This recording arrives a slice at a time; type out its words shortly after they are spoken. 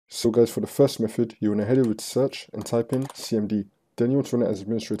So guys, for the first method, you want to head over to search and type in CMD. Then you want to run it as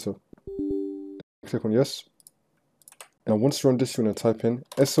administrator. Click on yes. And once you run this, you want to type in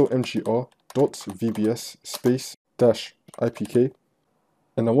somgr.vbs space dash IPK.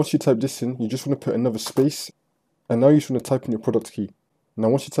 And now once you type this in, you just want to put another space. And now you just want to type in your product key. Now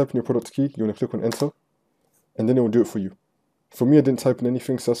once you type in your product key, you want to click on enter. And then it will do it for you. For me, I didn't type in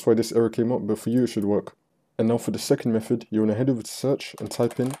anything, so that's why this error came up, but for you, it should work. And now for the second method, you want to head over to search and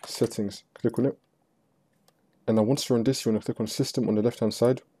type in settings. Click on it. And now once you're on this, you want to click on system on the left hand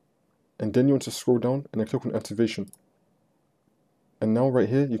side. And then you want to scroll down and then click on activation. And now right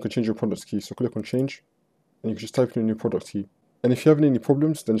here, you can change your product key. So click on change and you can just type in a new product key. And if you're having any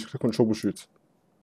problems, then just click on troubleshoot.